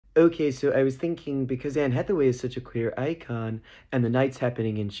Okay, so I was thinking because Anne Hathaway is such a queer icon and the night's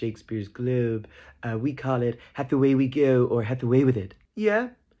happening in Shakespeare's Globe, we call it Hathaway We Go or Hathaway With It. Yeah,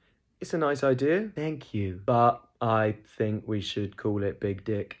 it's a nice idea. Thank you. But I think we should call it Big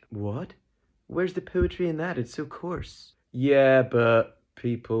Dick. What? Where's the poetry in that? It's so coarse. Yeah, but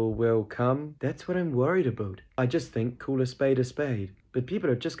people will come. That's what I'm worried about. I just think call a spade a spade. But people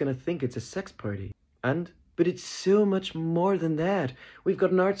are just gonna think it's a sex party. But it's so much more than that. We've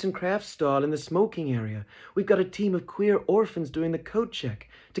got an arts and crafts stall in the smoking area. We've got a team of queer orphans doing the code check.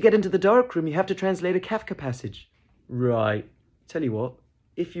 To get into the dark room, you have to translate a Kafka passage. Right. Tell you what,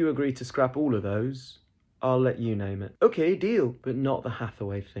 if you agree to scrap all of those, I'll let you name it. Okay, deal, but not the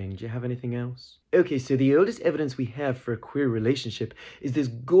Hathaway thing. Do you have anything else? Okay, so the oldest evidence we have for a queer relationship is this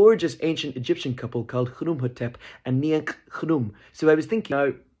gorgeous ancient Egyptian couple called Khnumhotep and Niank Khnum. So I was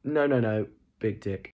thinking, no, Big Dick.